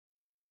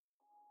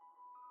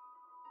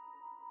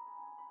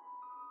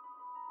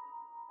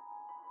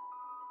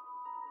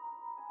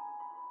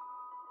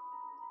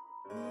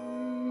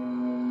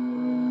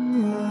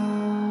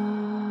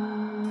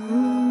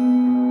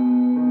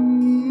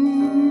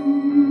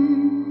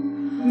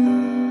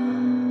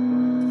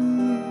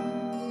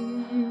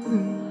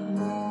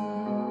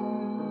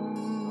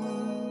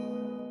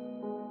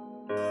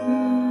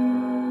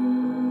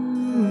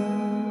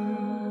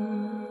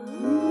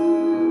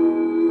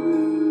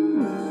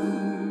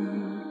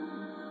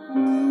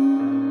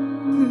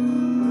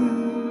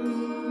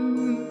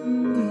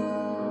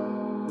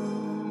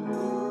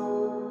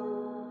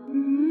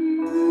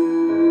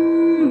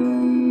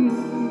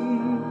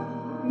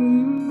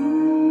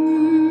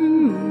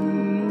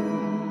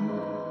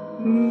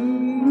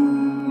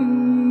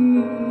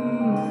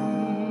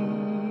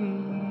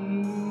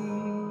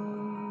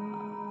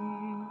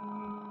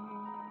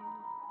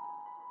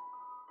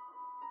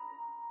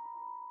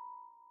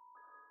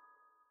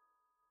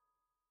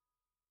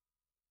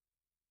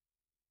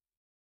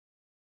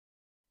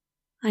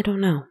I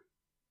don't know.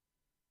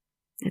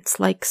 It's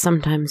like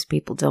sometimes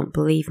people don't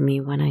believe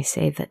me when I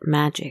say that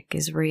magic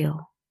is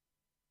real.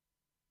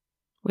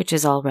 Which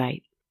is all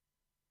right,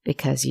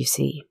 because you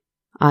see,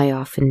 I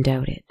often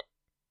doubt it.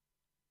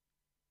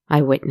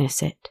 I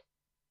witness it,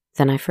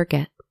 then I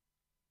forget,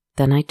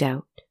 then I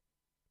doubt.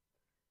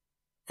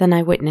 Then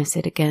I witness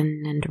it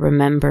again and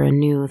remember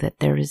anew that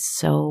there is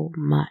so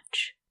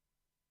much,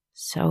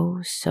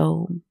 so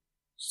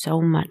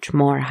much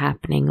more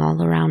happening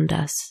all around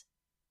us,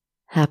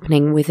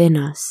 happening within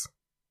us,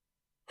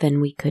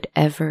 than we could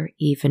ever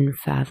even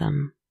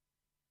fathom.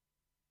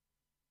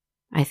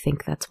 I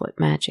think that's what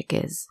magic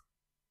is.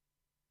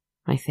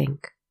 I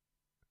think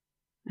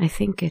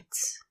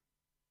it's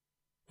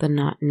the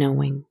not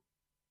knowing,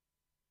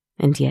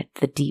 and yet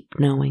the deep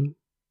knowing.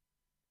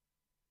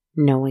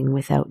 Knowing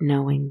without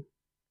knowing,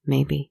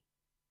 maybe.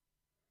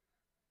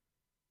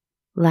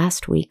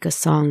 Last week a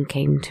song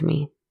came to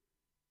me.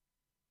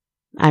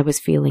 I was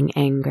feeling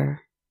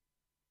anger,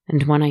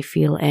 and when I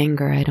feel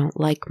anger I don't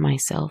like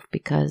myself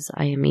because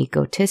I am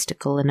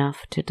egotistical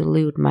enough to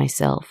delude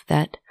myself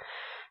that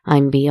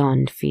I'm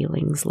beyond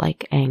feelings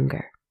like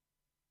anger.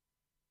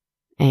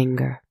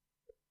 Anger.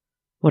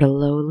 What a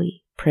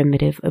lowly,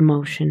 primitive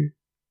emotion.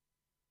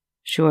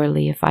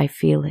 Surely if I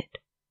feel it,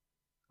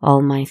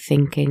 all my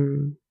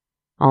thinking,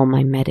 all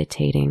my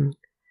meditating,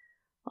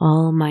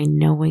 all my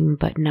knowing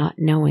but not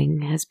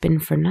knowing has been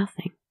for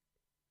nothing.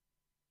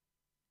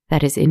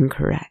 That is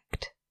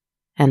incorrect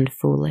and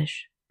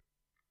foolish.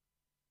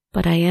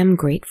 But I am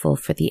grateful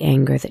for the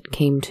anger that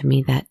came to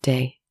me that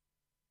day,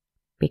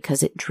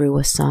 because it drew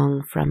a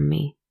song from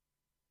me.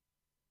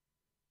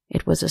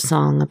 It was a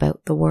song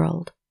about the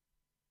world.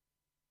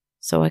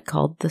 So I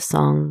called the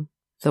song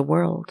The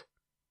World.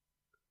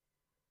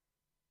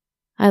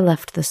 I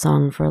left the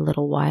song for a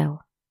little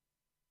while.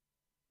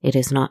 It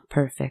is not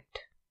perfect.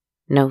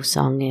 No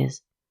song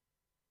is.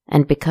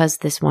 And because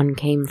this one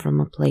came from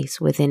a place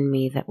within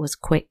me that was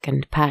quick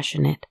and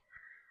passionate,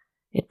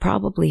 it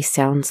probably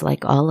sounds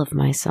like all of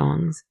my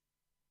songs,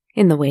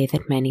 in the way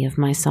that many of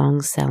my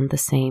songs sound the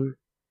same,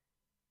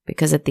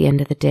 because at the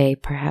end of the day,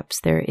 perhaps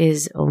there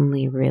is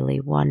only really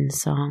one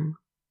song.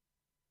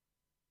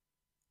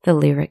 The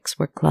lyrics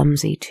were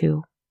clumsy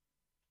too,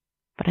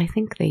 but I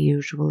think they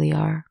usually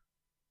are.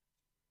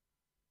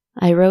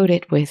 I wrote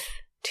it with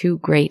too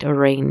great a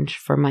range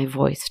for my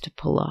voice to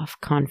pull off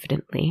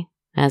confidently,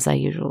 as I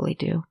usually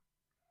do.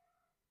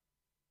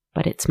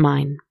 But it's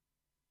mine,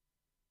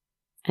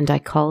 and I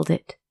called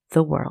it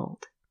The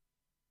World.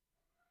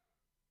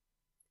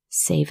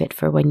 Save it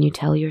for when you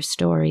tell your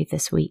story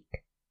this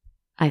week,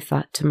 I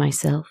thought to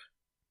myself.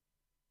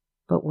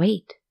 But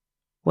wait,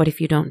 what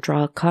if you don't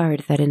draw a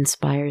card that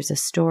inspires a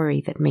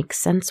story that makes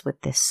sense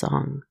with this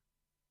song?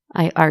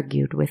 I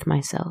argued with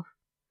myself.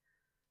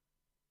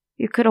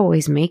 You could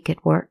always make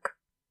it work,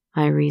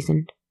 I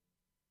reasoned.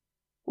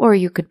 Or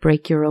you could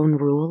break your own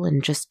rule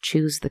and just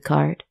choose the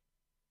card.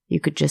 You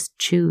could just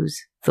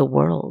choose The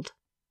World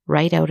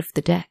right out of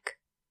the deck.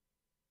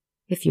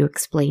 If you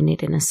explain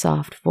it in a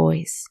soft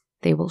voice,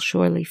 they will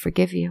surely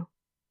forgive you.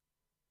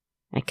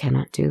 I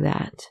cannot do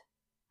that,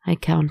 I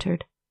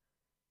countered.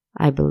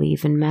 I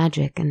believe in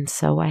magic, and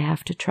so I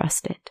have to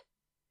trust it.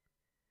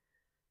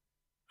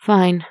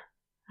 Fine,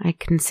 I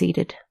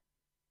conceded.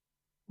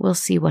 We'll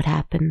see what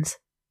happens.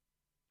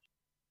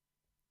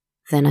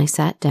 Then I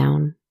sat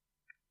down.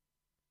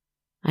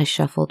 I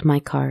shuffled my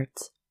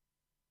cards.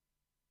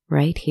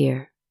 Right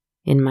here,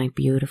 in my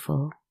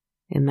beautiful,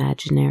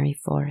 imaginary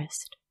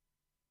forest.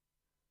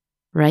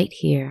 Right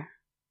here,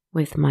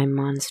 with my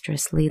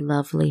monstrously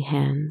lovely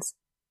hands.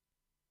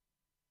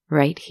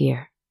 Right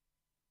here,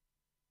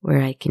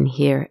 where I can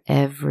hear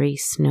every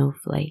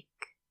snowflake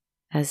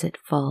as it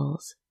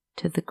falls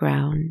to the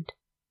ground.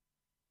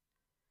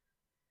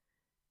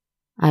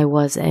 I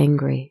was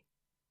angry,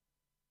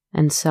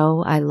 and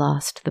so I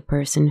lost the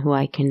person who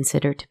I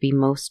consider to be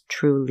most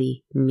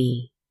truly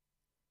me.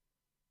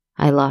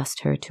 I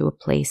lost her to a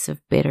place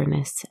of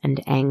bitterness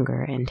and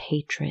anger and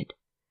hatred,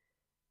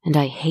 and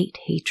I hate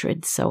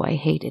hatred, so I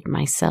hated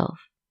myself.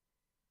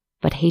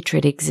 But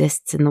hatred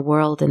exists in the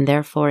world, and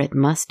therefore it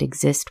must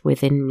exist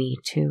within me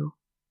too.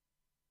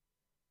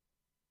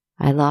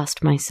 I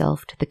lost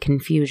myself to the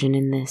confusion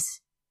in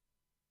this,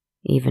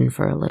 even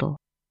for a little.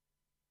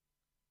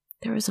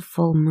 There is a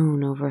full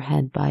moon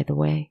overhead, by the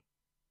way.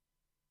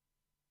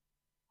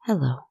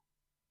 Hello,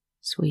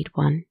 sweet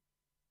one.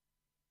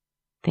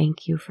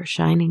 Thank you for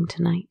shining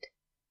tonight.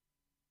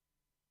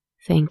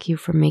 Thank you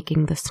for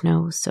making the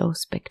snow so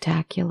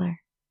spectacular.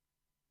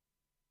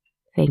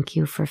 Thank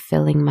you for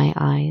filling my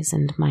eyes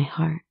and my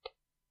heart.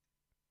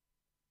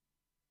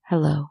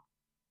 Hello,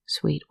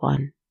 sweet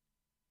one.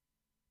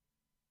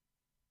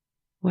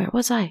 Where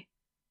was I?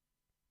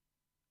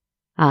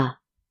 I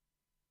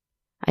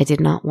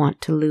did not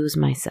want to lose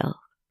myself.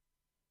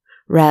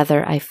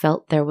 Rather, I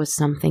felt there was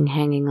something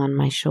hanging on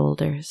my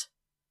shoulders,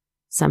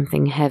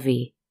 something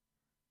heavy,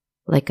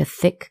 like a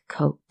thick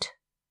coat,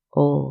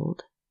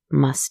 old,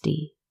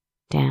 musty,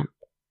 damp.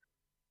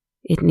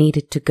 It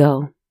needed to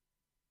go.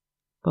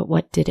 But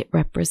what did it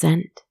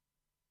represent?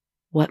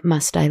 What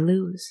must I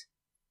lose?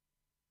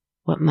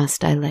 What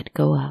must I let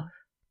go of?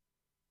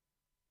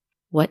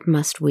 What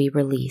must we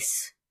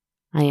release?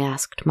 I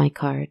asked my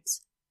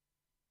cards.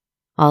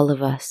 All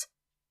of us,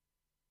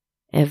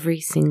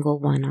 every single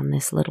one on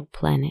this little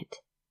planet,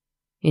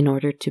 in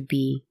order to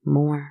be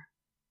more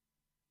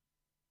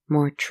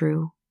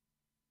true,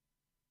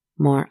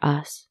 more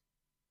us,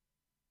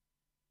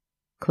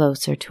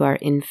 closer to our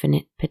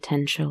infinite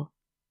potential.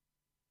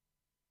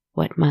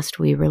 What must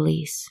we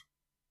release?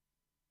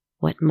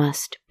 What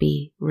must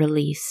be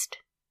released?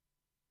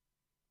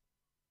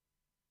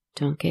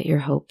 Don't get your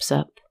hopes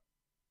up,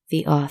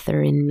 the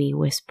author in me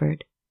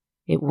whispered.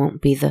 It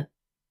won't be the...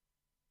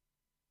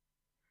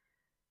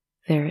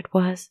 There it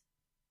was.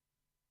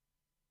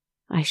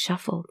 I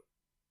shuffled.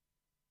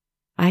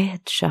 I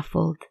had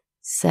shuffled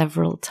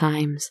several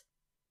times.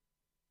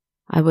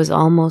 I was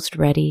almost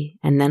ready,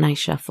 and then I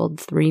shuffled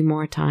 3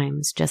 more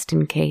times, just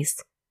in case,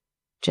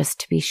 just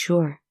to be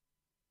sure.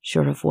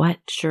 Sure of what?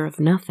 Sure of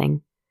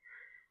nothing.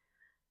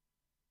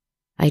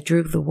 I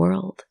drew the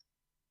world.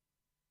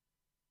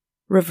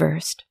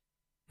 Reversed,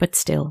 but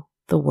still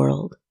the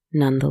world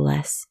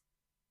nonetheless.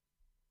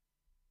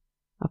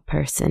 A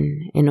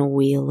person in a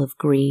wheel of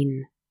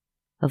green,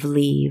 of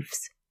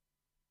leaves,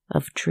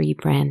 of tree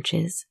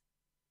branches,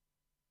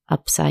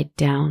 upside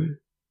down,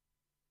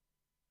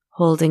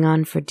 holding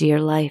on for dear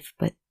life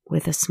but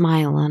with a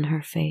smile on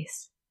her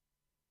face,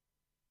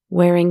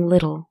 wearing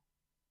little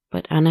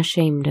but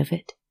unashamed of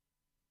it,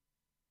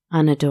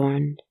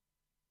 unadorned,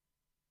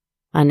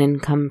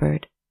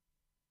 unencumbered,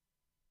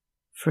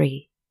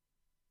 free.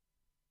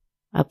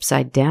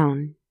 Upside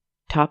down,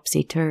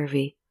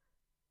 topsy-turvy,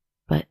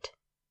 but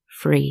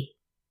free.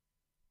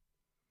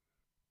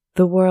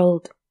 The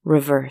world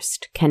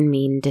reversed can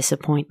mean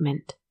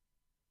disappointment,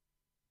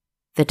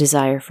 the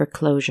desire for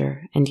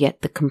closure and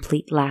yet the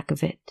complete lack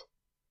of it,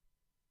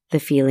 the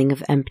feeling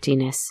of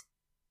emptiness,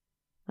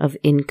 of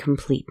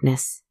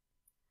incompleteness.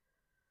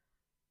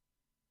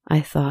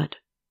 I thought,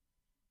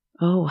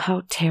 oh,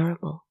 how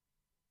terrible.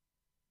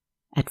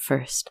 At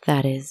first,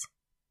 that is.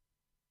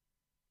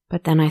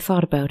 But then I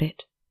thought about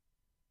it.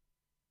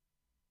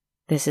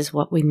 This is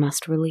what we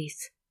must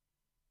release.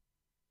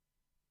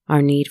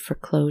 Our need for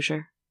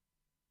closure,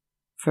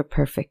 for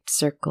perfect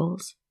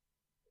circles,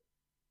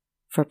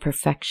 for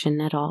perfection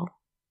at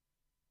all.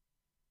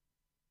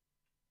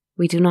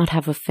 We do not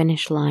have a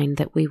finish line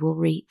that we will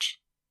reach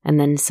and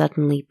then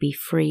suddenly be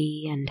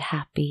free and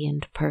happy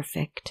and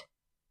perfect.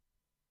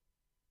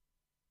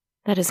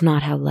 That is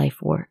not how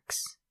life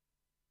works,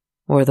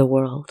 or the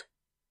world,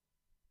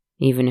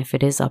 even if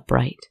it is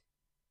upright.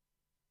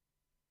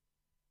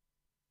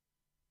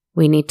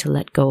 We need to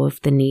let go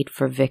of the need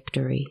for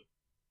victory,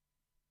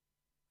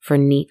 for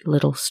neat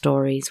little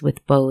stories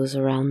with bows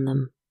around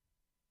them.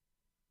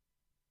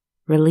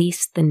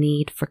 Release the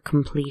need for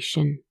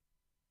completion.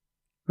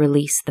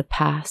 Release the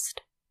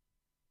past.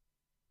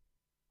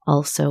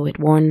 Also, it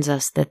warns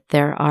us that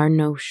there are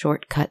no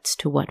shortcuts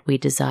to what we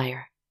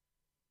desire.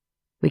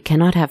 We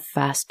cannot have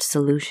fast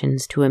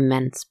solutions to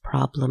immense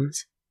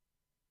problems,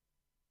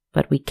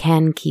 but we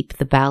can keep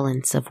the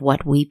balance of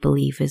what we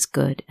believe is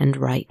good and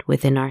right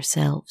within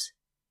ourselves.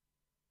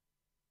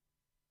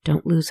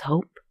 Don't lose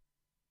hope,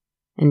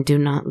 and do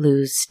not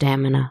lose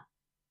stamina.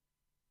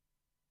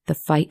 The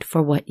fight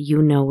for what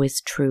you know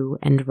is true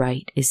and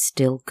right is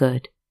still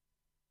good,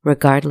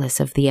 regardless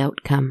of the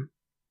outcome.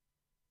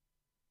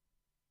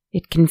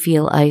 It can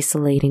feel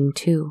isolating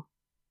too,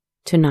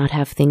 to not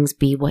have things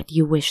be what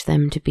you wish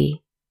them to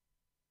be.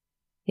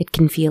 It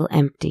can feel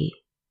empty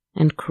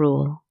and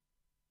cruel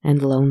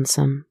and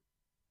lonesome.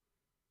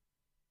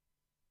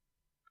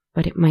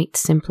 But it might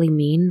simply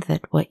mean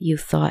that what you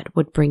thought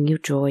would bring you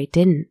joy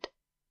didn't.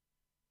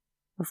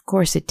 Of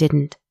course it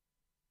didn't.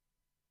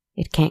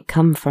 It can't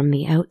come from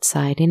the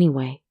outside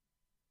anyway.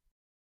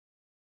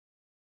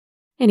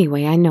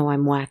 Anyway, I know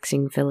I'm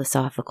waxing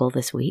philosophical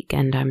this week,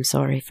 and I'm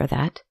sorry for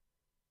that.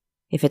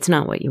 If it's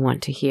not what you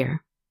want to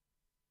hear,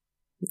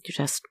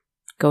 just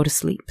go to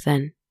sleep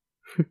then.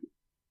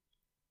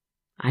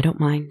 I don't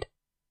mind.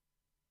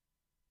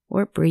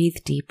 Or breathe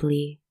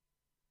deeply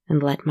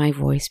and let my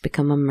voice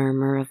become a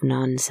murmur of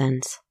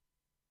nonsense,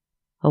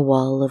 a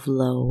wall of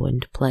low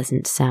and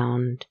pleasant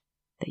sound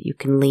that you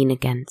can lean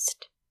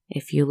against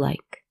if you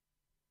like.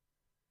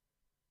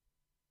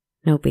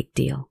 No big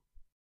deal.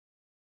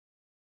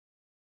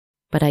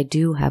 But I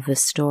do have a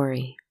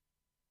story,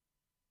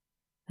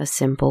 a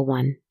simple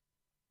one,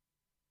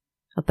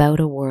 about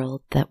a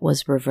world that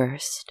was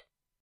reversed.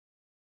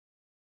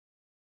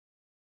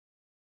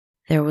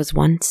 There was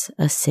once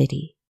a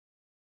city.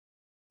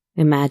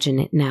 Imagine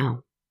it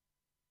now.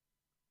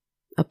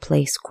 A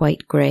place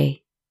quite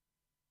grey.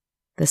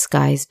 The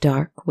skies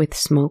dark with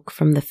smoke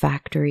from the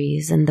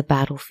factories and the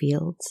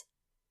battlefields.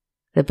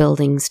 The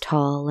buildings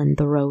tall and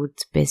the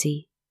roads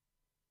busy.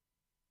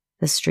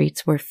 The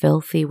streets were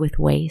filthy with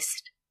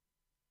waste.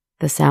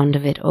 The sound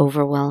of it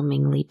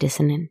overwhelmingly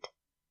dissonant.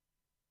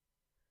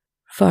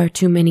 Far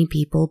too many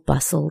people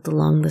bustled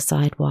along the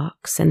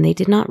sidewalks, and they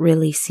did not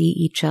really see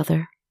each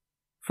other,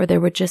 for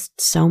there were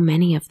just so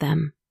many of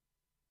them,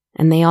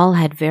 and they all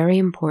had very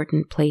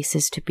important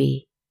places to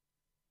be.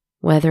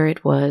 Whether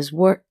it was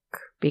work,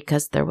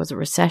 because there was a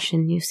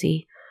recession, you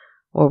see,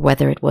 or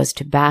whether it was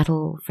to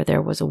battle, for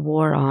there was a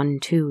war on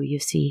too, you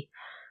see,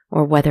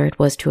 or whether it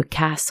was to a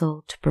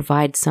castle to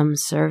provide some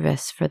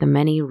service for the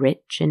many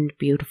rich and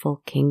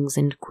beautiful kings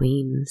and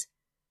queens.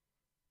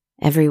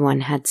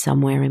 Everyone had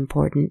somewhere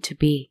important to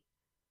be.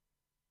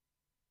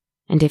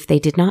 And if they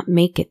did not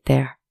make it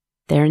there,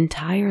 their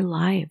entire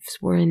lives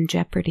were in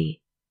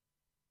jeopardy.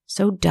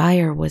 So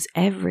dire was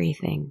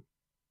everything,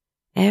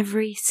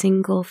 every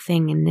single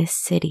thing in this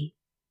city.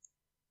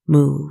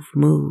 Move,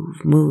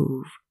 move,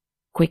 move,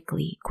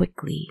 quickly,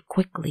 quickly,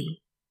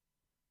 quickly.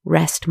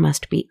 Rest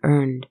must be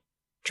earned,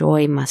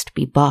 joy must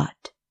be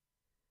bought.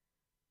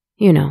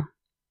 You know,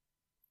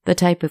 the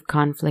type of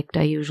conflict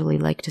I usually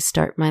like to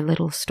start my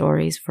little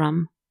stories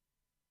from.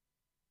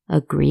 A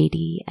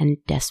greedy and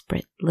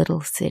desperate little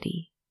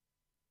city.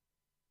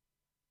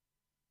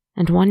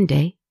 And one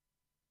day,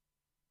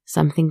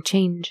 something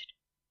changed.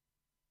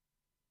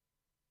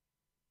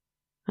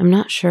 I'm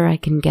not sure I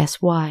can guess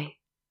why.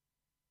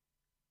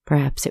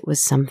 Perhaps it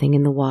was something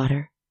in the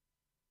water.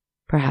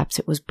 Perhaps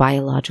it was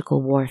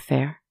biological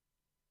warfare.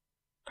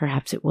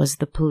 Perhaps it was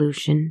the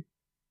pollution,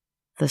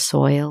 the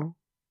soil,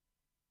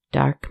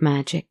 dark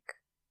magic.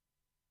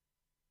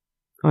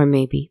 Or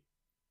maybe,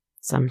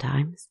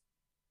 sometimes,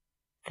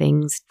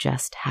 things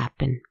just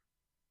happen.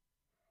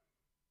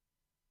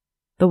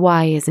 The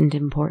why isn't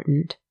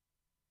important.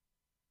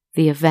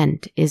 The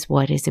event is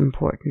what is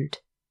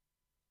important.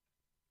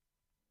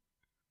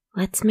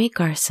 Let's make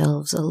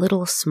ourselves a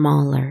little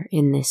smaller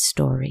in this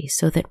story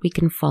so that we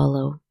can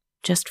follow,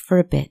 just for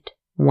a bit,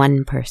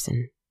 one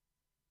person.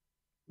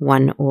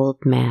 One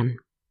old man.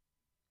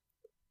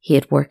 He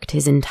had worked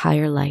his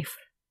entire life.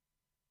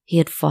 He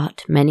had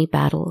fought many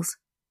battles,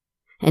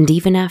 and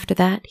even after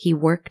that he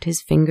worked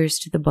his fingers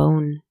to the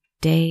bone,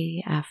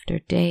 day after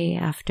day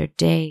after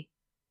day,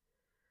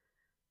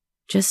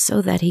 just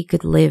so that he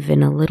could live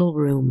in a little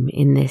room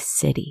in this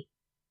city,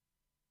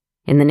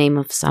 in the name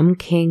of some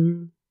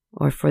king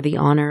or for the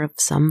honor of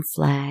some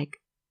flag.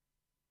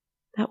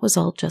 That was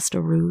all just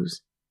a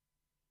ruse.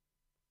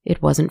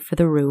 It wasn't for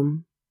the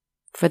room,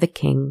 for the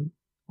king,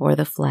 or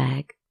the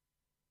flag.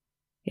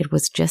 It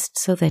was just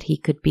so that he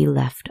could be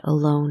left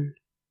alone.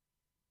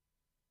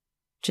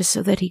 Just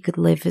so that he could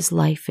live his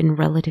life in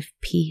relative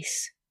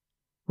peace,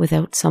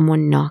 without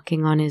someone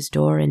knocking on his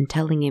door and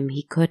telling him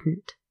he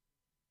couldn't.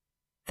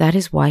 That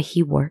is why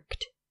he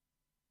worked,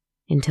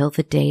 until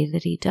the day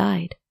that he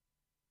died.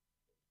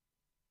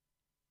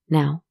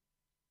 Now,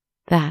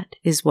 that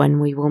is when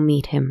we will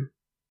meet him.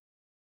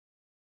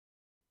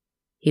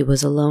 He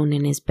was alone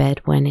in his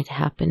bed when it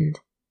happened.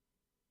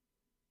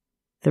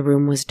 The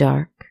room was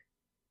dark.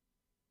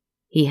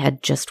 He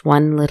had just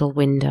one little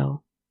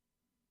window,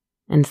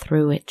 and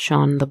through it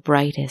shone the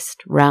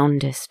brightest,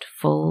 roundest,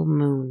 full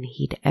moon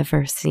he'd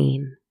ever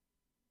seen.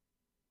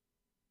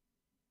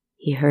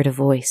 He heard a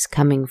voice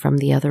coming from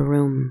the other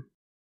room.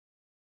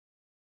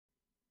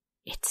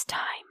 "It's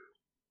time,"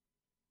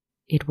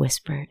 it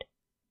whispered.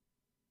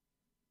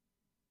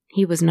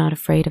 He was not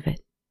afraid of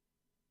it.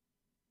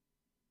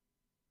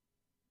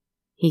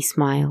 He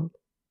smiled,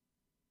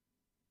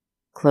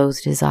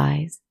 closed his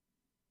eyes,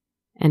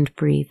 and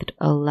breathed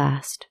a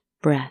last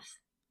breath.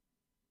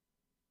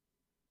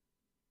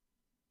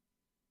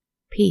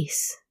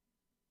 Peace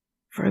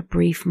for a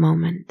brief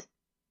moment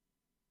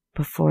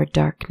before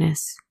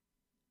darkness.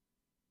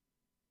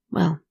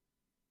 Well,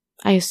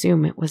 I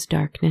assume it was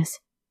darkness.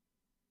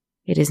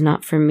 It is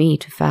not for me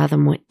to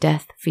fathom what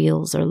death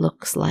feels or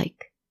looks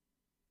like.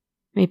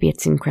 Maybe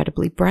it's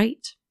incredibly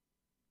bright.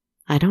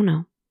 I don't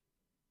know.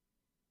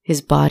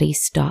 His body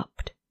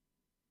stopped.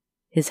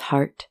 His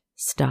heart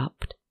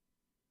stopped.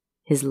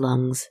 His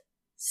lungs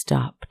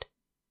stopped.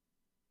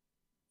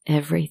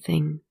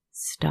 Everything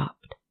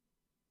stopped.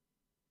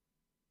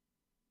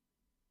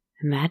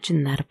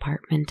 Imagine that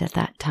apartment at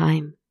that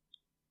time.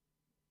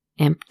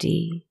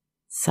 Empty,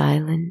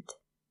 silent,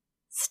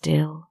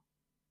 still.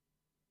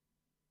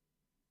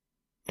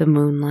 The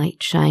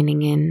moonlight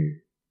shining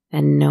in,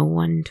 and no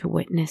one to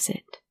witness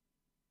it.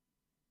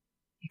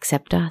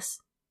 Except us.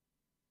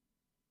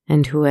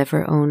 And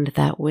whoever owned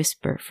that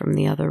whisper from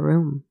the other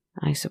room,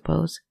 I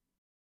suppose.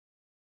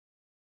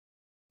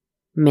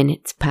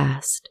 Minutes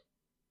passed.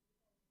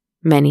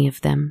 Many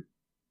of them.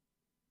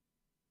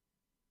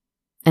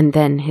 And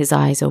then his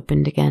eyes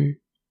opened again.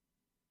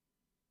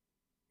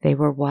 They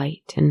were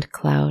white and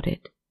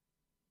clouded,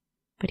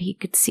 but he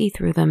could see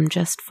through them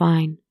just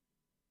fine.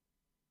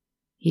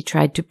 He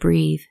tried to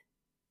breathe,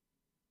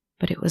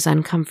 but it was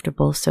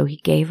uncomfortable, so he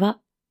gave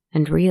up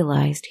and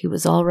realized he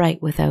was all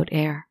right without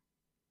air.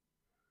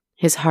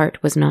 His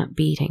heart was not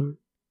beating,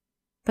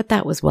 but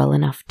that was well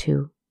enough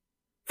too,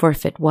 for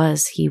if it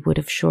was, he would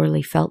have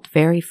surely felt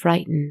very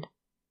frightened,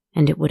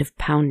 and it would have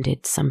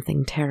pounded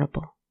something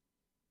terrible.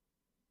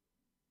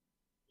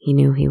 He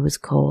knew he was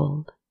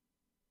cold.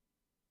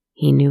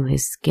 He knew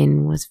his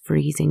skin was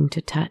freezing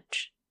to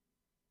touch,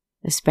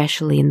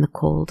 especially in the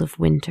cold of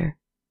winter.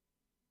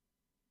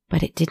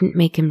 But it didn't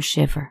make him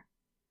shiver.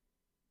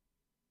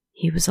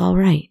 He was all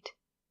right.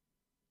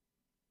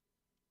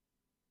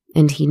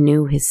 And he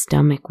knew his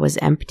stomach was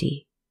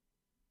empty,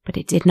 but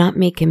it did not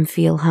make him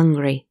feel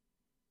hungry.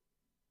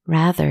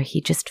 Rather,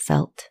 he just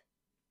felt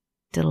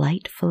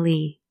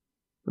delightfully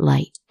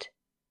light.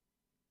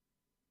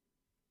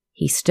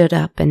 He stood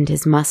up and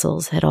his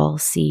muscles had all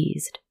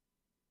seized,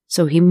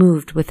 so he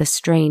moved with a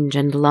strange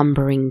and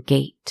lumbering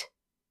gait.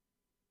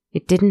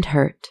 It didn't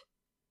hurt,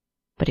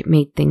 but it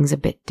made things a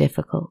bit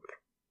difficult.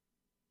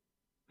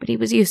 But he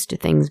was used to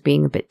things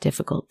being a bit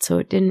difficult, so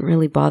it didn't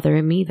really bother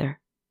him either.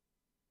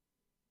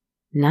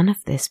 None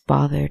of this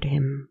bothered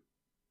him,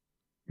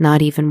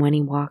 not even when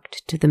he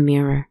walked to the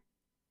mirror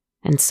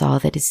and saw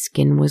that his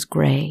skin was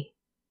gray,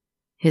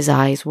 his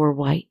eyes were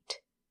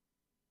white,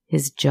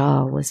 his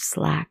jaw was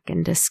slack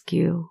and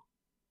askew.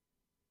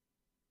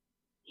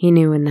 He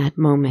knew in that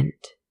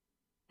moment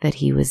that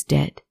he was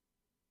dead.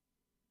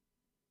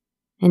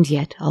 And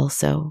yet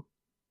also,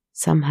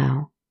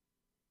 somehow,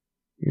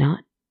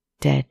 not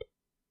dead.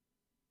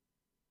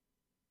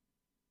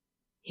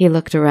 He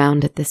looked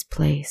around at this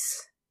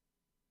place,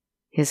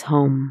 his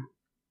home.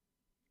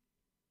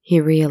 He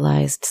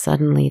realized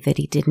suddenly that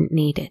he didn't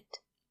need it.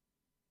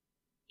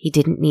 He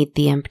didn't need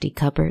the empty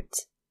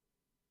cupboards.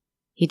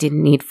 He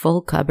didn't need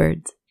full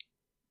cupboards.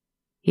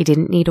 He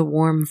didn't need a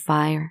warm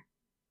fire.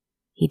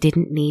 He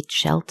didn't need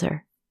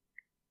shelter.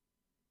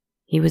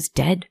 He was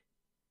dead.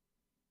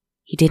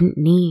 He didn't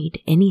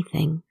need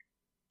anything.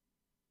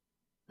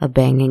 A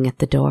banging at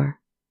the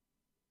door.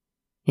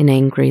 An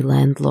angry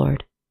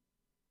landlord.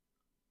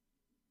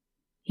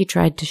 He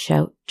tried to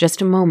shout,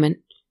 just a moment,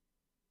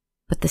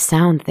 but the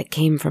sound that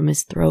came from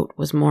his throat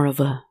was more of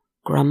a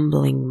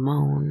grumbling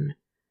moan,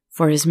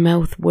 for his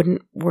mouth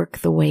wouldn't work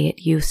the way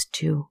it used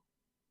to.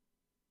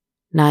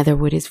 Neither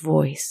would his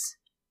voice.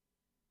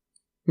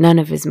 None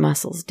of his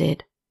muscles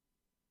did.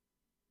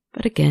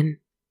 But again,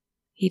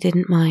 he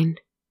didn't mind.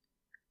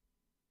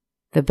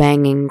 The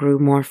banging grew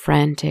more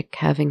frantic,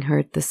 having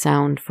heard the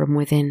sound from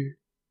within.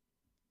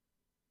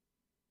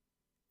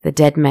 The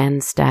dead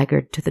man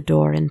staggered to the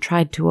door and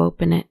tried to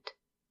open it,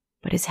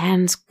 but his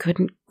hands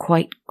couldn't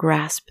quite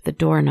grasp the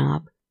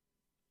doorknob.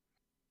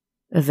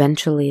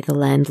 Eventually, the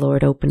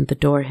landlord opened the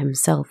door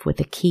himself with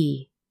a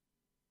key.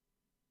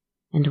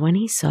 And when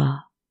he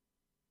saw,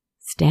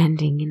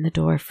 standing in the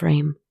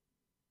doorframe,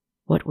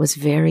 what was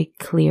very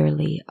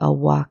clearly a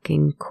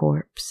walking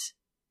corpse,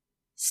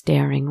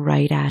 staring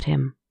right at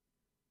him,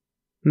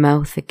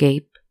 mouth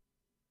agape,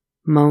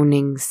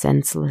 moaning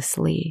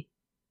senselessly,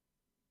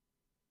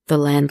 the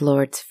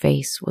landlord's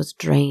face was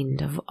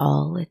drained of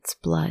all its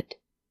blood.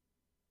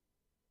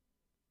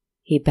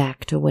 He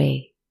backed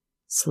away,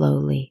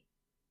 slowly.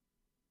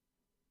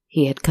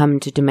 He had come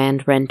to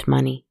demand rent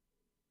money.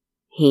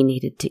 He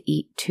needed to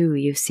eat too,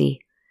 you see.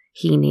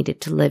 He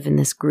needed to live in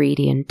this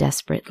greedy and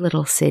desperate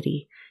little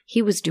city.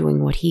 He was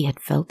doing what he had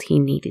felt he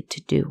needed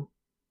to do.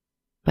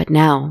 But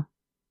now,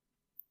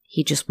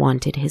 he just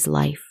wanted his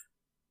life.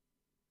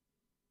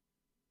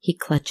 He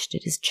clutched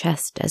at his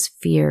chest as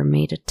fear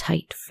made a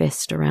tight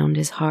fist around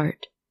his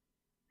heart.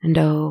 And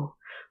oh,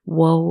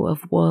 woe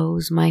of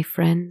woes, my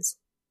friends.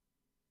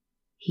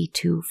 He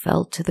too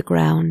fell to the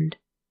ground.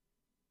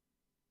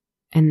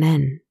 And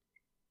then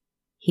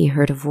he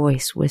heard a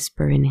voice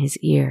whisper in his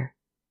ear,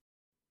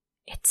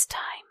 "It's time."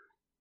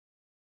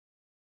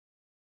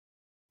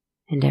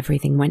 And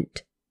everything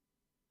went,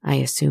 I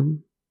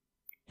assume,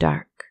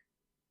 dark.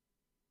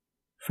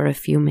 For a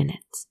few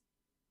minutes.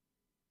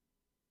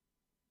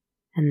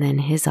 And then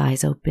his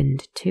eyes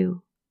opened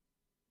too,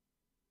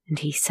 and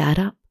he sat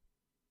up.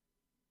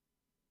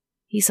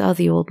 He saw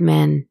the old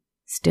man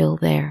still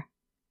there.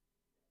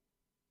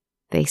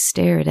 They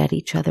stared at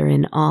each other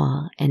in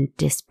awe and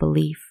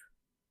disbelief.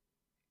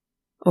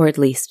 Or at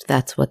least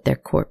that's what their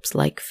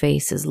corpse-like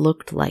faces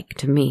looked like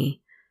to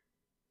me.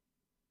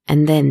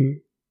 And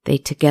then they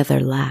together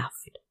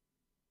laughed.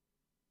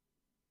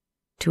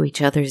 To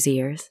each other's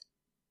ears,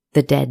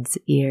 the dead's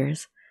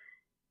ears,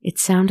 it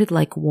sounded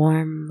like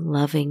warm,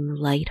 loving,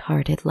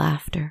 light-hearted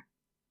laughter.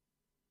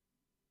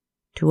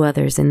 To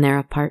others in their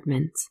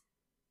apartments,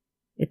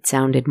 it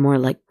sounded more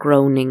like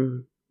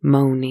groaning,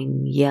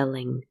 moaning,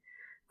 yelling,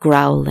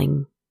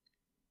 growling.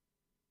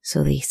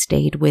 So they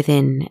stayed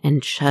within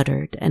and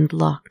shuddered and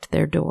locked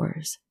their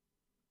doors.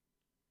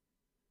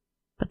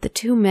 But the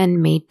two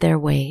men made their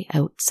way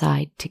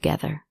outside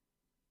together.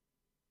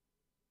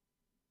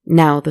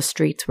 Now the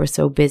streets were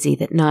so busy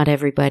that not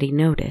everybody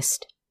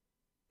noticed.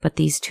 But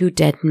these two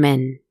dead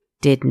men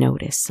did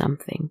notice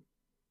something.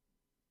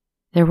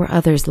 There were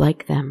others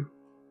like them.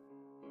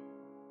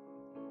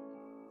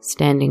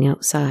 Standing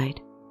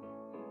outside,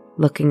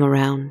 looking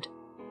around,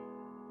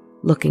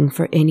 looking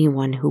for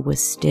anyone who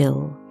was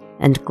still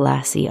and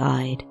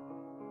glassy-eyed,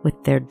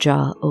 with their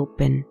jaw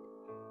open,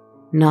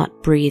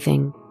 not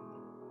breathing,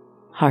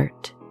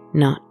 heart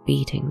not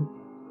beating.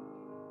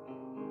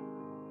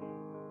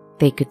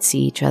 They could see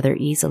each other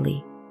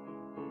easily.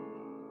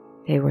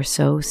 They were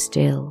so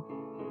still.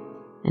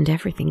 And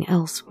everything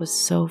else was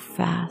so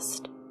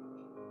fast.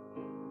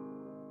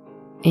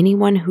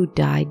 Anyone who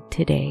died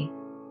today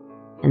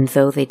and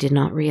though they did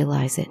not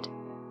realize it,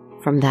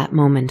 from that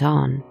moment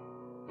on,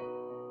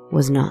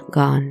 was not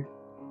gone.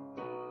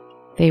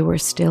 They were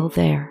still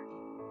there.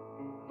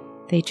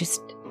 They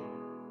just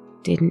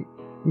didn't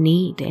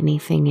need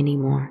anything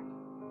anymore.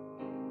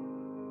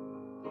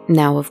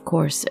 Now, of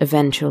course,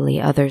 eventually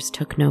others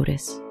took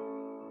notice.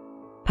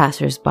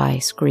 Passers-by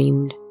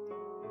screamed,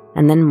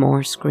 and then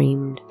more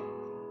screamed,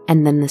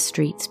 and then the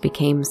streets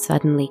became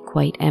suddenly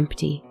quite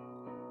empty.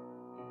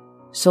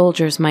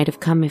 Soldiers might have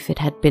come if it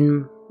had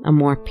been a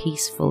more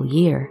peaceful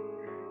year,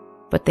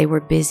 but they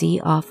were busy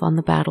off on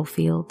the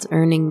battlefields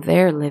earning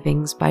their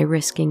livings by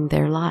risking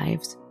their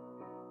lives.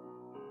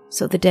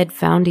 So the dead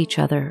found each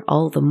other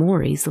all the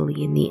more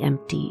easily in the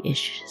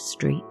empty-ish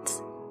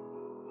streets.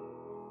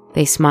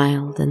 They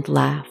smiled and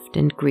laughed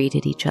and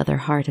greeted each other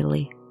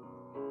heartily.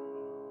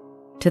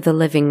 To the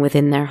living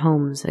within their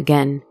homes,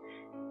 again,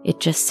 it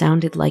just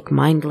sounded like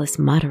mindless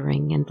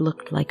muttering and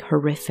looked like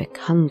horrific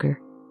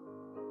hunger.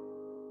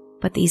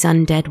 But these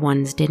undead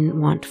ones didn't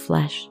want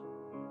flesh.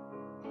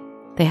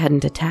 They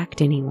hadn't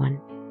attacked anyone.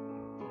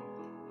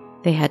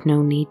 They had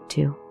no need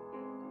to.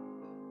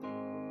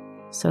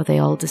 So they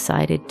all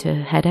decided to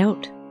head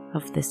out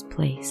of this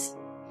place.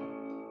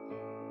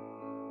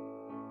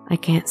 I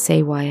can't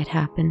say why it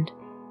happened,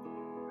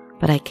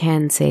 but I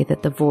can say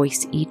that the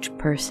voice each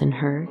person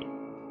heard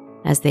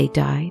as they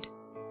died,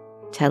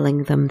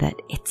 telling them that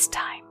it's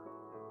time,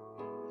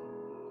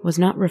 was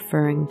not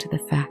referring to the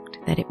fact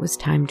that it was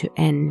time to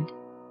end,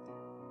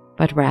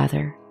 but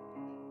rather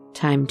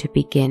time to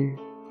begin.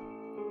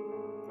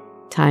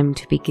 Time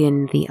to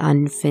begin the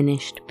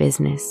unfinished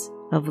business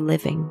of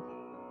living.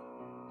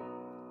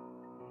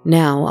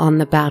 Now, on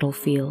the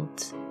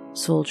battlefields,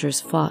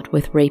 soldiers fought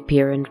with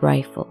rapier and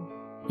rifle,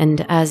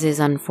 and as is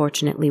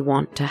unfortunately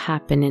wont to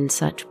happen in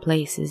such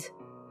places,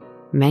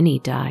 many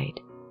died.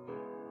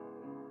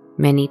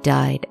 Many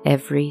died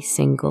every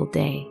single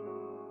day.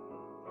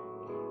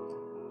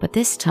 But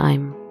this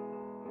time,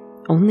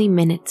 only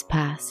minutes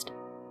passed,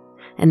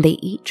 and they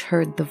each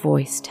heard the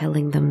voice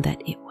telling them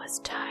that it was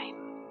time.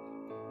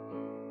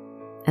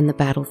 And the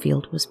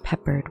battlefield was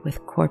peppered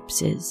with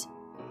corpses,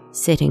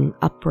 sitting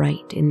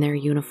upright in their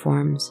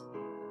uniforms,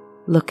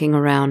 looking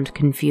around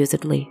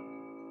confusedly.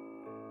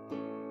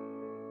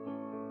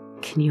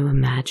 Can you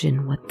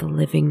imagine what the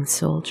living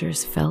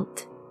soldiers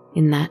felt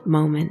in that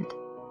moment?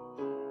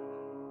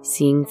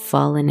 Seeing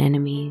fallen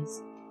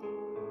enemies,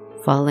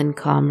 fallen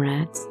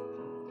comrades,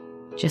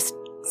 just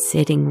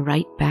sitting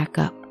right back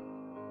up,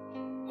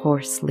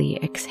 hoarsely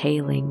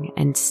exhaling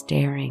and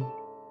staring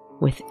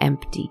with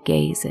empty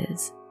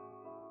gazes.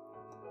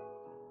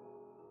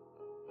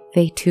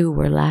 They too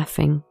were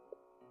laughing.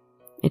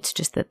 It's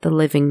just that the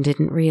living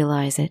didn't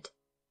realize it.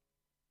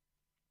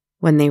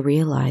 When they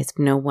realized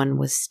no one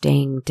was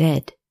staying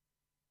dead,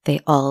 they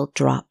all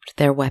dropped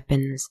their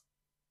weapons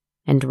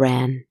and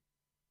ran.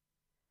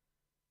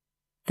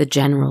 The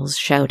generals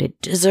shouted,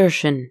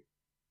 "Desertion!"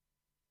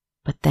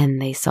 But then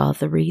they saw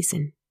the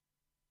reason.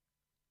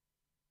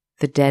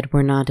 The dead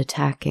were not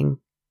attacking,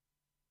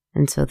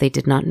 and so they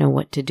did not know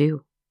what to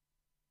do.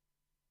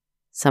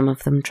 Some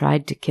of them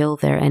tried to kill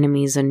their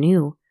enemies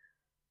anew,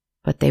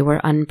 but they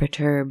were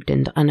unperturbed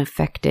and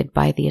unaffected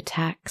by the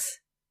attacks.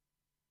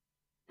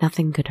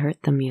 Nothing could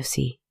hurt them, you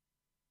see.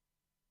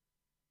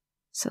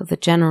 So the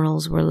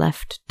generals were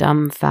left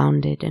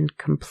dumbfounded and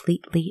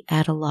completely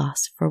at a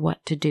loss for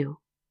what to do.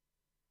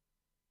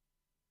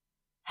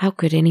 How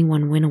could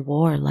anyone win a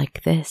war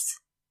like this?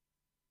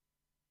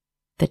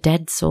 The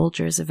dead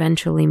soldiers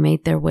eventually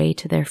made their way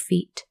to their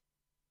feet,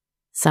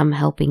 some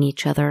helping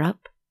each other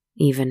up,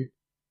 even,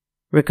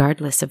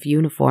 regardless of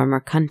uniform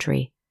or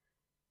country,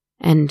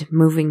 and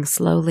moving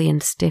slowly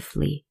and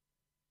stiffly,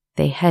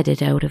 they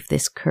headed out of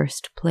this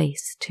cursed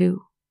place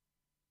too.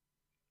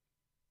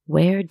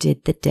 Where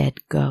did the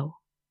dead go?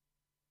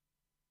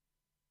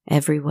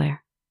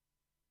 Everywhere.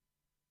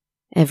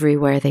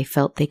 Everywhere they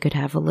felt they could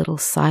have a little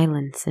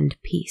silence and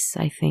peace,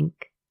 I think.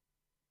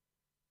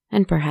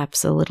 And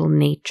perhaps a little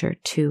nature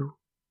too,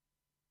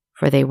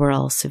 for they were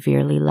all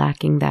severely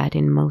lacking that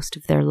in most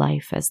of their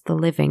life as the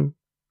living.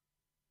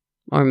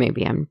 Or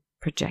maybe I'm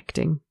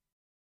projecting.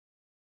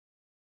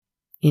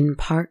 In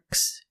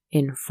parks,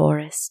 in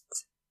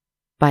forests,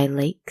 by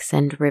lakes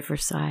and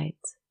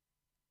riversides,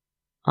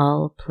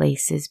 all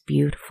places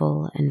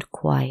beautiful and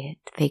quiet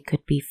they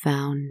could be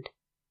found,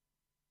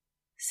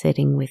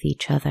 sitting with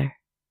each other,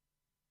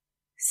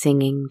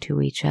 singing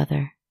to each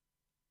other,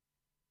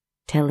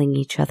 telling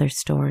each other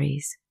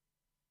stories,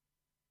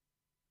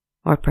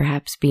 or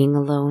perhaps being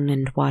alone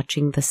and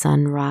watching the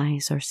sun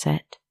rise or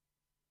set,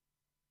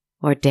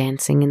 or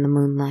dancing in the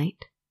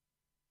moonlight.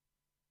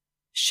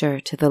 Sure,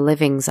 to the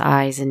living's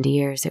eyes and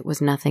ears it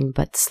was nothing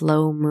but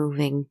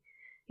slow-moving,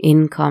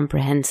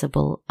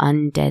 incomprehensible,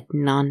 undead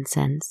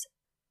nonsense,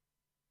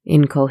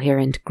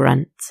 incoherent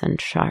grunts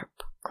and sharp,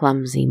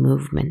 clumsy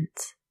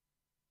movements.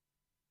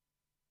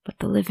 But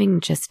the living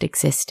just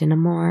exist in a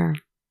more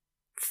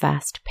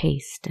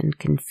fast-paced and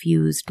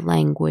confused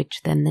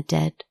language than the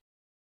dead.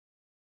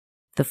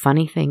 The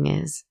funny thing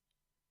is,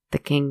 the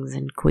kings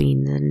and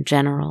queens and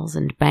generals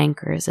and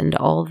bankers and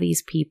all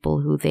these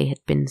people who they had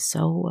been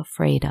so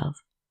afraid of.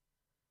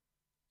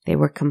 They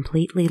were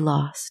completely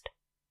lost.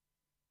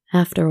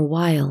 After a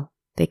while,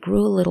 they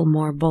grew a little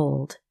more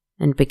bold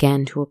and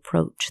began to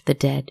approach the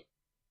dead.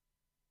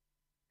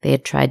 They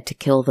had tried to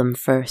kill them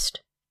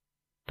first,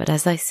 but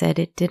as I said,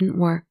 it didn't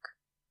work.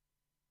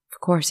 Of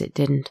course it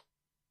didn't.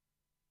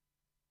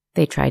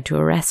 They tried to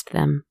arrest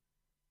them,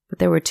 but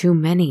there were too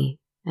many,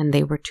 and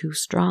they were too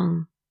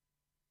strong.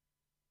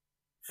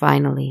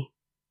 Finally,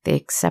 they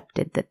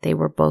accepted that they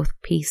were both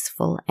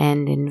peaceful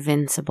and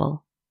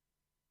invincible.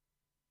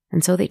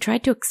 And so they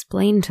tried to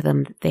explain to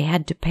them that they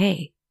had to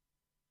pay.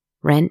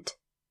 Rent,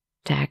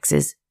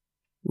 taxes,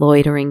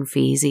 loitering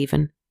fees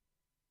even.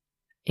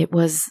 It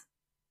was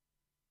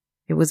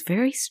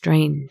very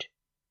strange.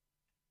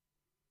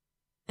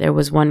 There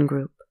was one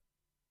group.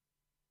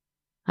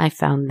 I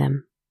found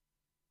them.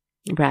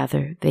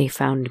 Rather, they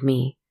found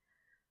me.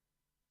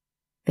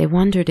 They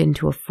wandered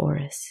into a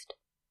forest.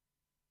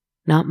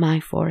 Not my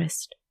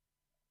forest,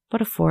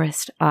 but a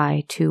forest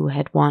I, too,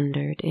 had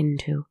wandered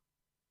into.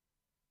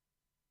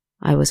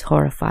 I was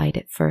horrified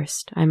at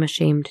first, I'm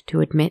ashamed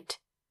to admit,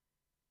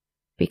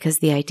 because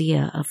the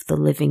idea of the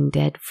living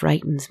dead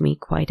frightens me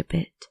quite a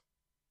bit.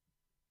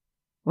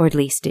 Or at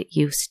least it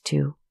used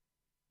to,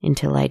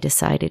 until I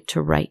decided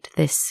to write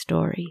this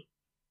story.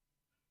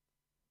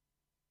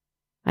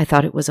 I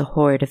thought it was a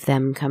horde of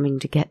them coming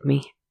to get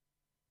me.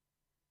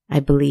 I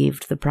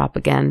believed the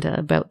propaganda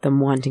about them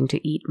wanting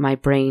to eat my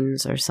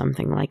brains or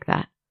something like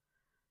that.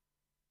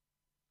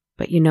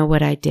 But you know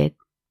what I did?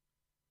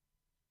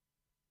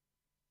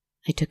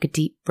 I took a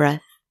deep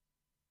breath.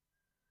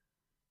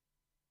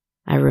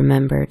 I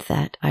remembered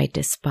that I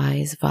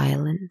despise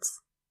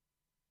violence.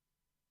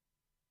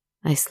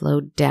 I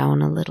slowed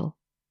down a little.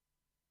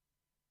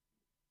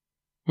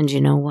 And you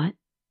know what?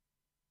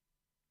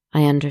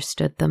 I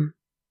understood them.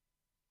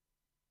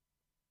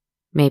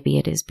 Maybe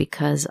it is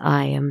because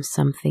I am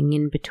something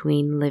in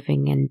between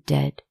living and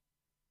dead.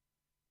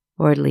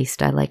 Or at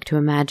least I like to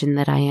imagine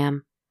that I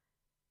am.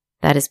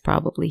 That is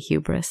probably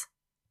hubris.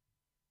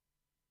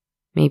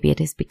 Maybe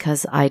it is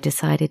because I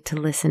decided to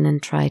listen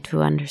and try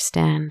to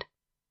understand.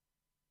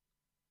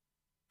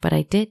 But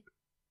I did.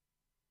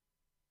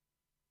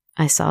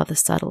 I saw the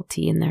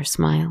subtlety in their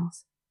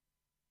smiles.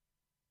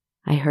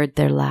 I heard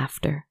their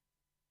laughter.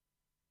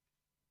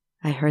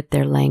 I heard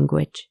their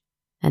language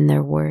and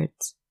their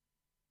words.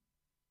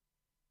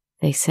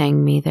 They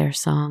sang me their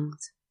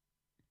songs.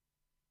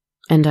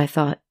 And I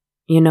thought,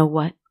 you know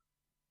what?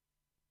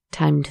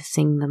 Time to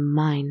sing them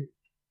mine.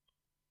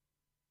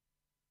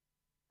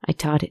 I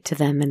taught it to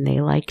them and they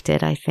liked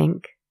it, I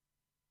think.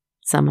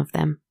 Some of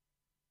them.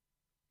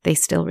 They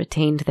still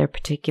retained their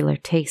particular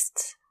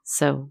tastes,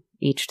 so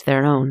each to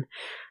their own,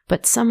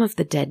 but some of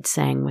the dead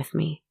sang with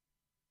me.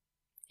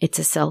 It's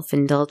a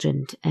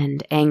self-indulgent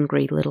and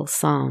angry little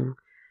song,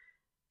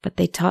 but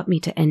they taught me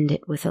to end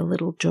it with a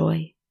little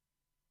joy.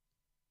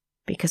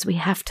 Because we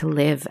have to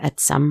live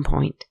at some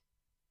point,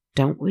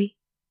 don't we?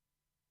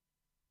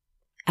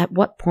 At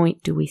what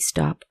point do we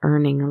stop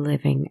earning a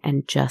living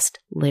and just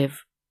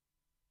live?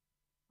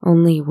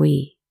 Only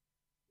we,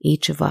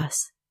 each of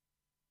us,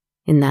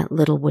 in that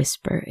little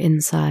whisper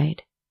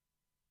inside,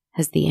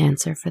 has the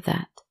answer for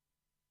that.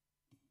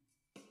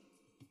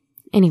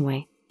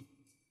 Anyway,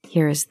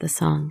 here is the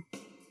song.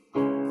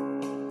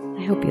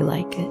 I hope you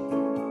like it.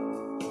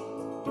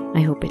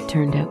 I hope it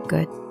turned out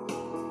good.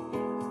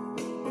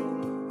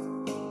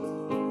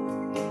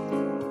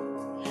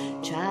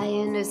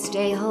 Trying to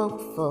stay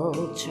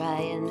hopeful,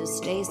 trying to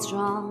stay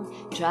strong,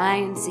 try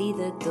and see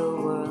that the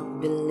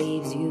world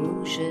believes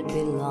you should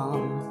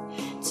belong.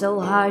 It's so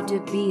hard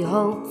to be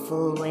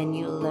hopeful when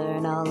you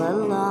learn all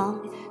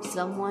along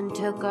someone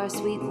took our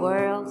sweet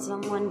world,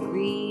 someone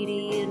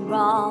greedy and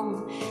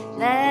wrong.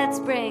 Let's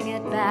bring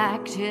it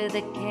back to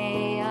the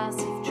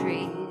chaos of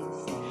trees.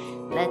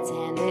 Let's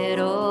hand it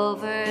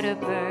over to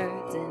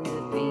birds and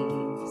to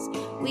bees.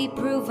 We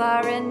prove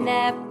our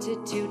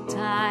ineptitude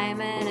time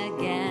and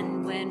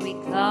again when we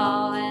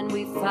claw and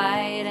we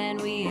fight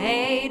and we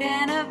hate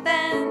and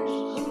avenge.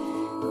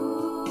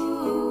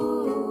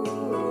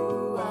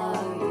 Who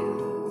are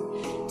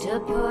you to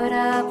put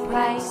a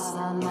price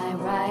on my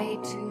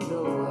right to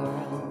the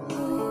world?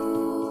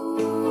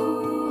 Who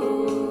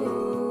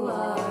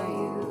are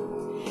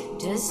you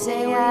to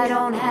say I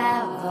don't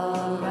have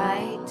a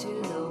right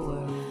to the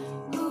world?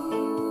 Who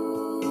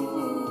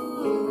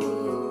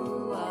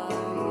are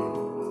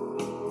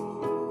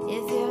you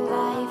if your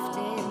life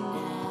didn't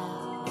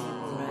have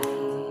a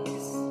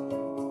price?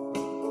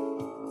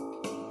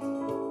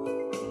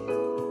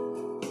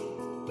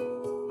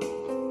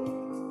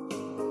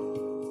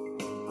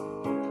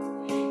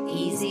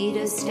 Easy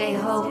to stay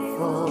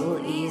hopeful,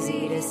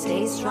 easy to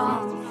stay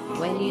strong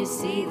when you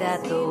see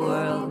that the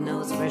world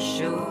knows for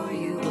sure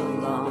you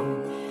belong.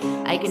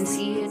 I can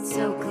see it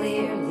so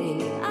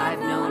clearly, I've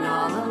known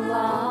all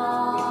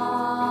along.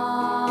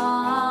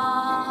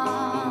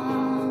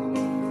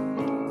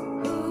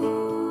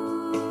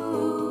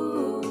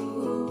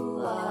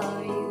 Who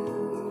are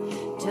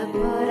you to to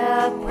put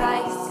a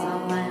price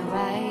on my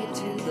right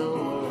to the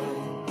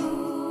world.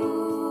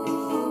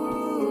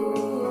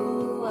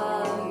 Who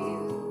are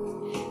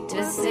you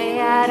to say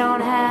I don't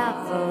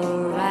have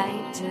a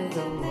right to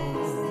the world?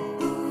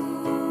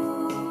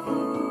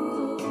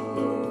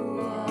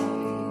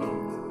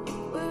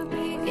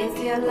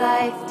 If your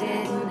life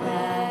didn't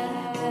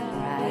have a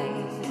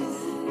price,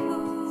 who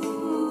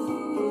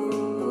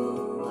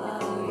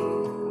are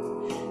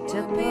you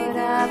to put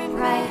a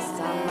price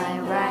on my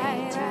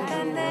right to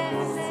the world?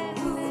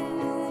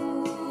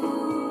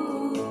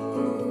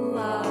 Who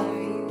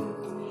are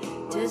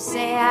you to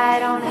say I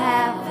don't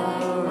have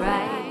a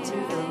right to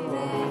the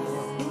world?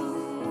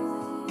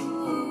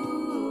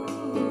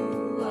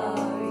 Who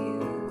are you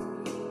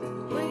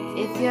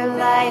if your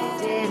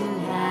life didn't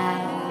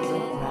have a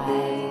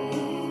price?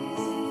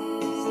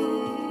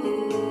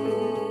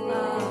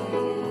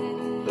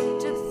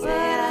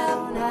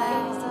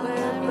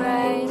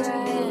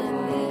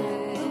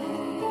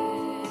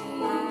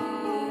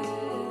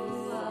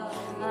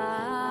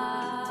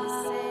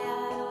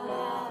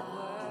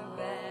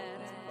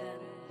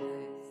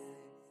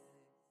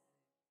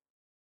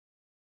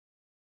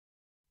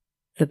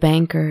 The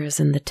bankers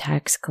and the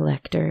tax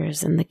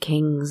collectors and the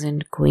kings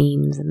and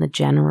queens and the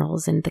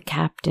generals and the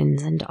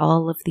captains and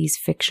all of these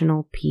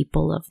fictional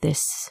people of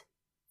this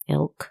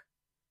ilk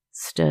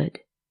stood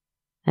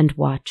and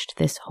watched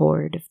this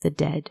horde of the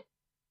dead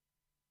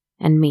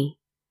and me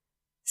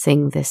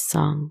sing this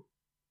song.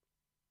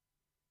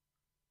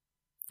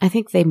 I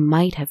think they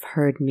might have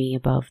heard me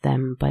above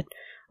them, but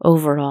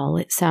overall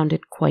it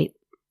sounded quite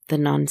the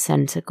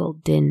nonsensical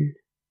din.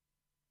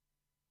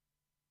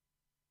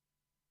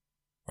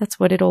 That's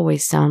what it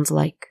always sounds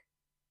like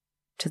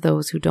to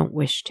those who don't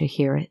wish to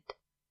hear it.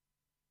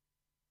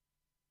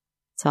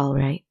 It's all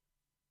right.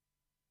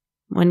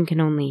 One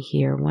can only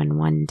hear when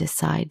one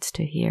decides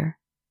to hear.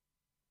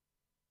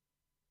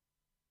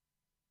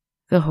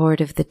 The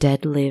horde of the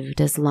dead lived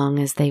as long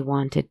as they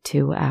wanted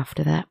to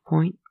after that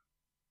point.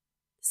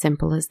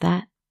 Simple as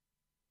that.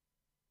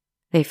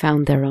 They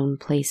found their own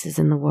places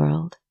in the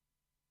world,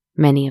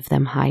 many of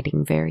them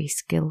hiding very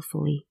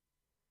skillfully.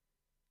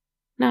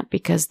 Not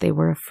because they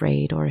were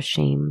afraid or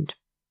ashamed,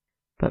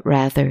 but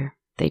rather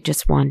they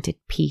just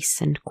wanted peace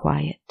and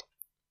quiet.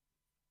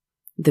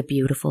 The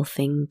beautiful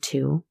thing,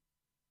 too,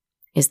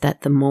 is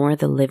that the more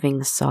the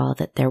living saw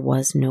that there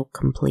was no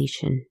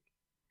completion,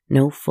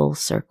 no full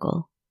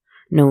circle,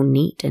 no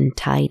neat and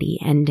tidy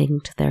ending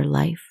to their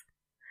life,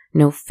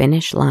 no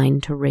finish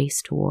line to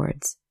race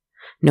towards,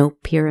 no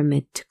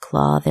pyramid to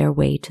claw their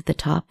way to the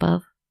top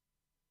of,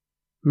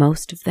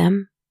 most of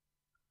them,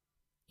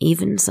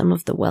 even some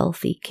of the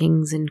wealthy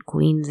kings and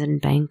queens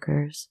and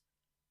bankers,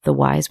 the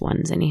wise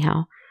ones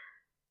anyhow,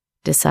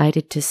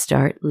 decided to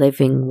start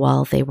living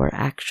while they were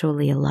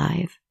actually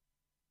alive,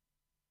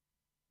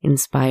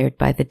 inspired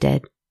by the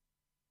dead,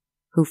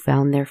 who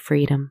found their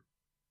freedom,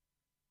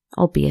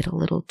 albeit a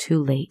little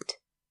too late.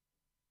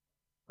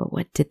 But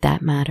what did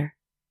that matter?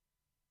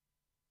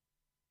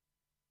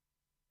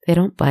 They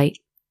don't bite.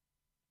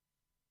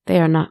 They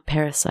are not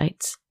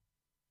parasites.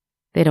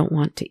 They don't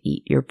want to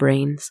eat your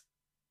brains.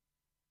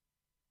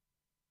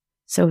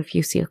 So if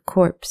you see a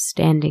corpse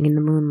standing in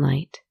the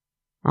moonlight,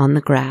 on the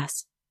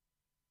grass,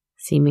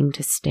 seeming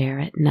to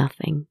stare at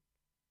nothing,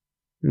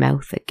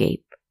 mouth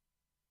agape,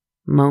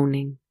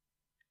 moaning,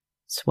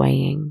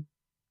 swaying,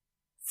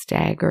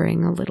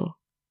 staggering a little,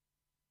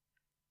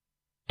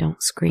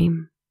 don't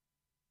scream.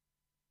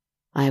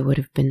 I would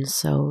have been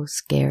so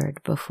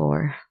scared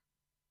before.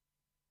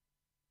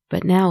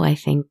 But now I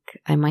think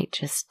I might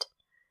just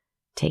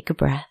take a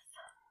breath,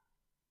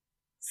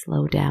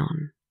 slow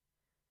down,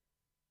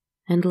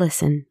 and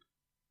listen.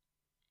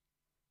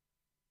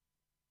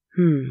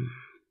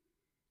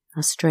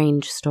 A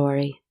strange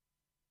story.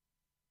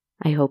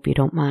 I hope you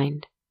don't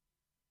mind.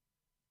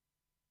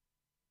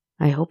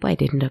 I hope I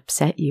didn't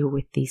upset you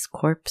with these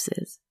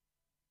corpses.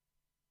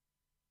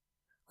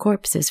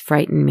 Corpses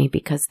frighten me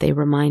because they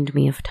remind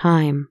me of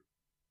time.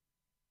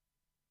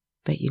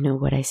 But you know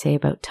what I say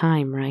about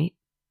time, right?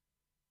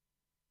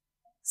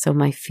 So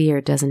my fear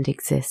doesn't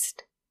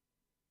exist.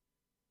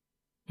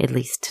 At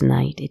least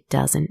tonight it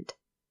doesn't.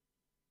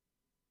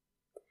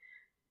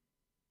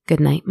 Good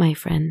night, my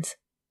friends.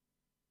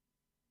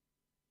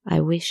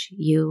 I wish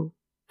you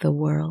the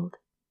world,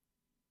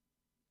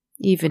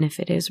 even if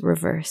it is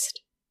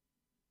reversed.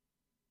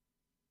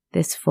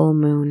 This full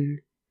moon,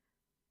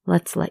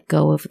 let's let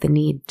go of the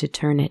need to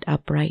turn it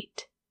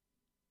upright.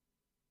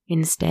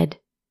 Instead,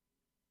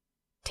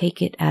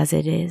 take it as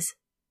it is.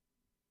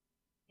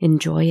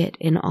 Enjoy it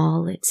in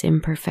all its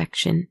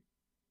imperfection.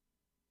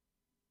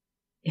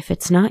 If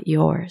it's not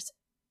yours,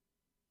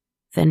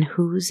 then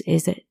whose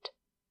is it?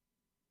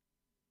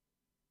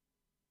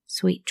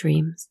 Sweet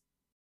dreams.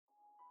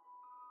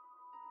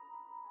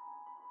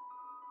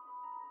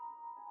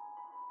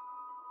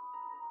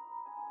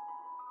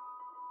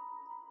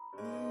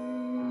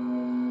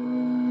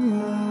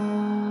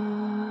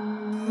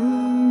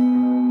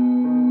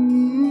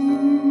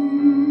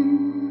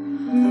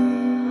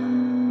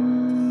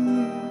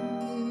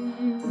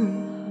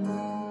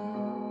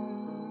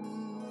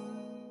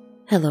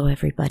 Hello,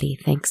 everybody.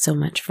 Thanks so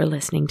much for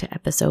listening to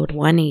episode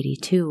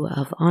 182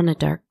 of On a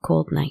Dark,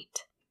 Cold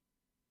Night.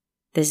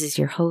 This is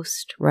your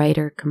host,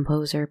 writer,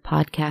 composer,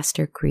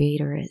 podcaster,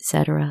 creator,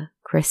 etc.,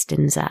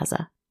 Kristen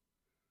Zaza.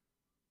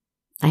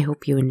 I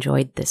hope you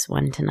enjoyed this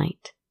one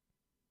tonight.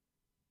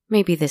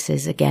 Maybe this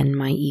is again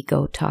my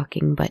ego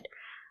talking, but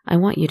I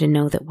want you to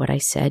know that what I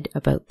said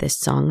about this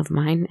song of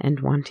mine and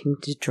wanting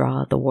to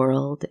draw the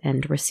world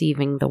and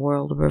receiving the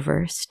world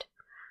reversed,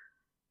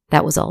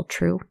 that was all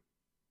true.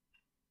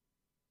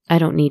 I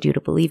don't need you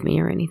to believe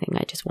me or anything.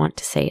 I just want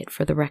to say it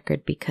for the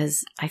record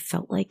because I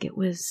felt like it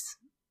was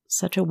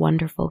such a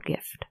wonderful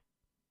gift,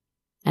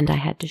 and I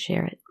had to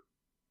share it.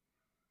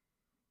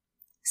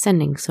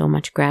 Sending so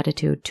much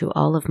gratitude to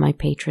all of my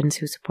patrons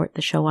who support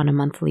the show on a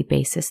monthly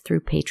basis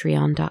through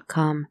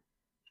patreon.com.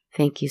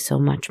 Thank you so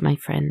much, my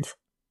friends.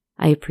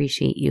 I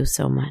appreciate you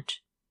so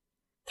much.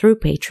 Through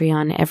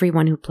Patreon,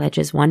 everyone who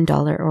pledges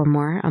 $1 or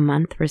more a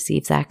month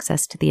receives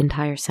access to the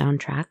entire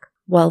soundtrack,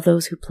 while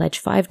those who pledge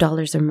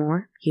 $5 or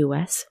more,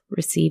 US,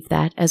 receive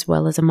that as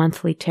well as a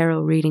monthly tarot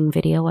reading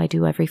video I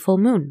do every full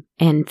moon.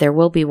 And there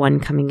will be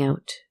one coming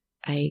out,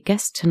 I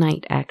guess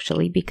tonight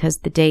actually, because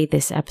the day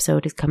this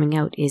episode is coming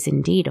out is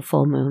indeed a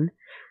full moon,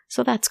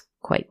 so that's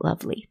quite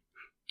lovely.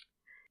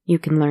 You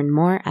can learn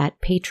more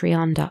at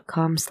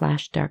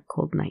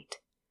patreon.com/darkcoldnight.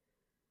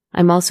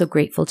 I'm also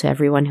grateful to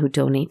everyone who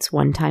donates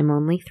one time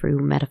only through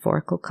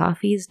metaphorical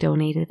coffees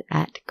donated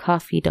at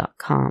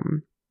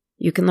ko-fi.com.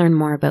 You can learn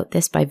more about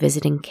this by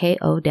visiting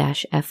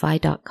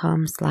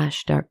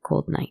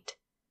ko-fi.com/darkcoldnight.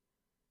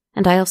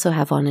 And I also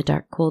have On a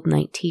Dark Cold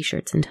Night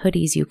t-shirts and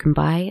hoodies you can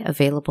buy,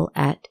 available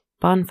at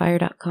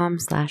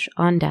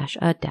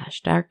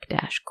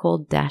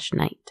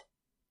bonfire.com/on-a-dark-cold-night.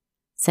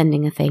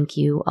 Sending a thank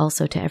you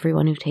also to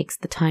everyone who takes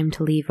the time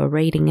to leave a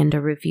rating and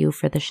a review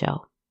for the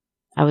show.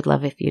 I would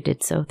love if you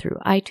did so through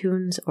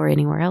iTunes or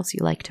anywhere else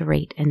you like to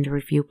rate and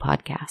review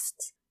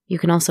podcasts. You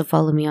can also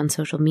follow me on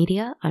social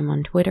media. I'm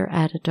on Twitter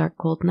at A Dark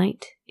Cold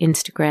Night,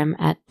 Instagram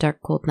at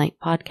Dark Cold Night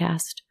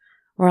Podcast,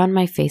 or on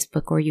my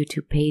Facebook or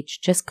YouTube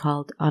page just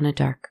called On a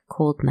Dark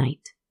Cold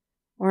Night,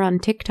 or on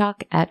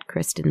TikTok at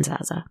Kristen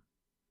Zaza.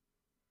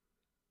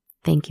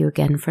 Thank you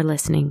again for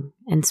listening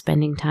and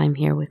spending time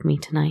here with me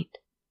tonight.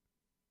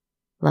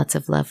 Lots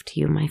of love to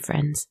you, my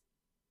friends.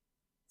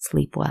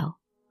 Sleep well.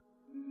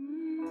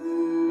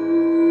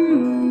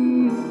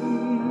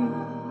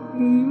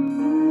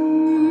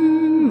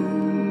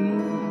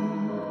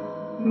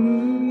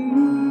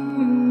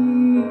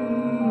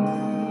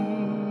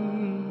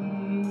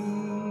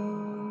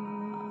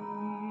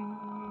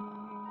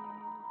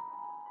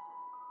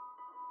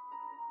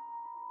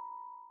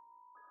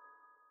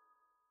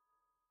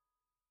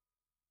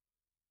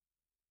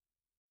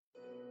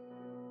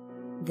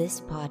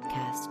 This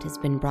podcast has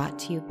been brought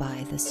to you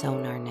by the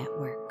Sonar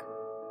Network.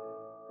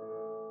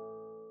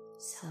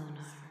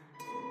 Sonar.